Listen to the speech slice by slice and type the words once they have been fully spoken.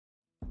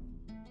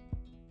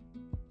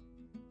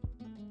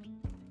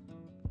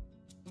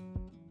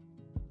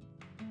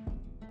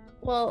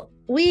Well,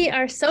 we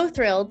are so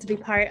thrilled to be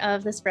part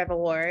of this RREV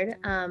Award.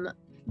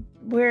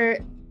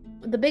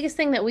 The biggest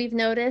thing that we've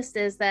noticed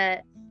is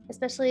that,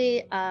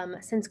 especially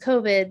since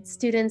COVID,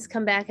 students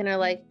come back and are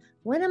like,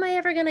 when am I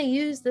ever going to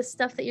use this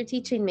stuff that you're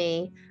teaching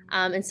me?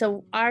 And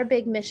so our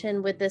big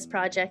mission with this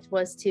project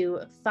was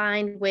to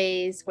find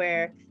ways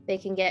where they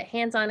can get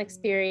hands-on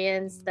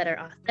experience that are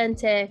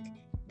authentic,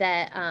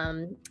 that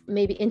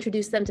maybe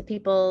introduce them to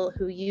people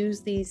who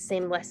use these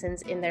same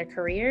lessons in their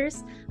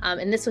careers.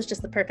 And this was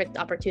just the perfect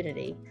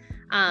opportunity.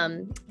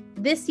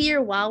 This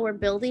year, while we're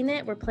building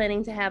it, we're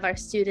planning to have our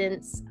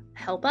students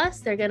help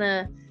us. They're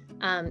gonna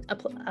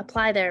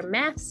apply their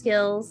math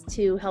skills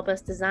to help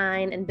us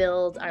design and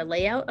build our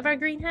layout of our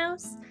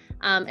greenhouse.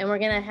 And we're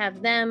gonna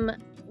have them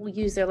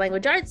use their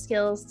language arts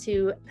skills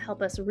to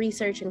help us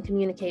research and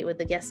communicate with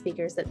the guest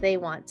speakers that they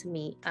want to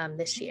meet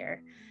this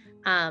year.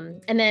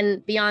 And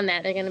then beyond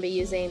that, they're going to be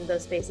using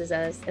those spaces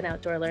as an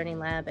outdoor learning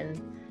lab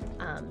and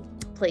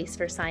place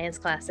for science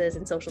classes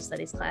and social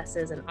studies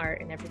classes and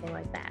art and everything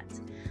like that.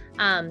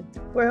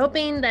 We're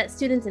hoping that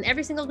students in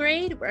every single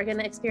grade are going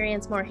to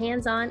experience more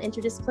hands-on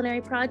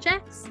interdisciplinary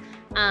projects.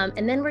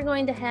 And then we're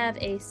going to have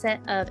a set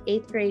of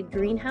 8th grade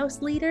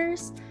greenhouse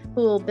leaders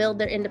who will build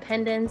their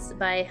independence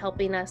by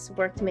helping us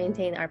work to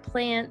maintain our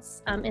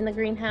plants in the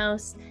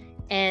greenhouse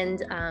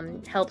and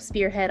help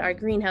spearhead our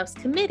greenhouse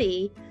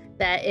committee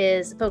that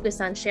is focused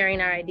on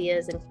sharing our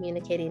ideas and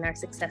communicating our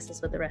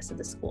successes with the rest of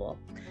the school.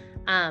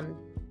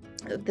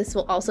 This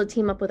will also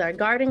team up with our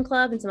garden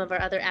club and some of our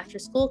other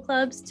after-school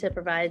clubs to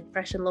provide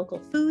fresh and local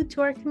food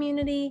to our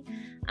community.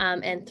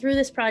 And through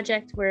this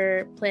project,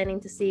 we're planning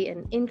to see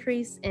an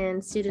increase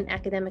in student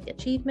academic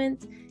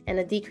achievement and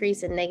a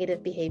decrease in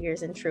negative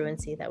behaviors and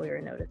truancy that we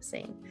were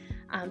noticing.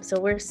 So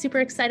we're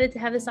super excited to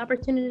have this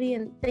opportunity,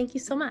 and thank you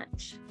so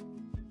much.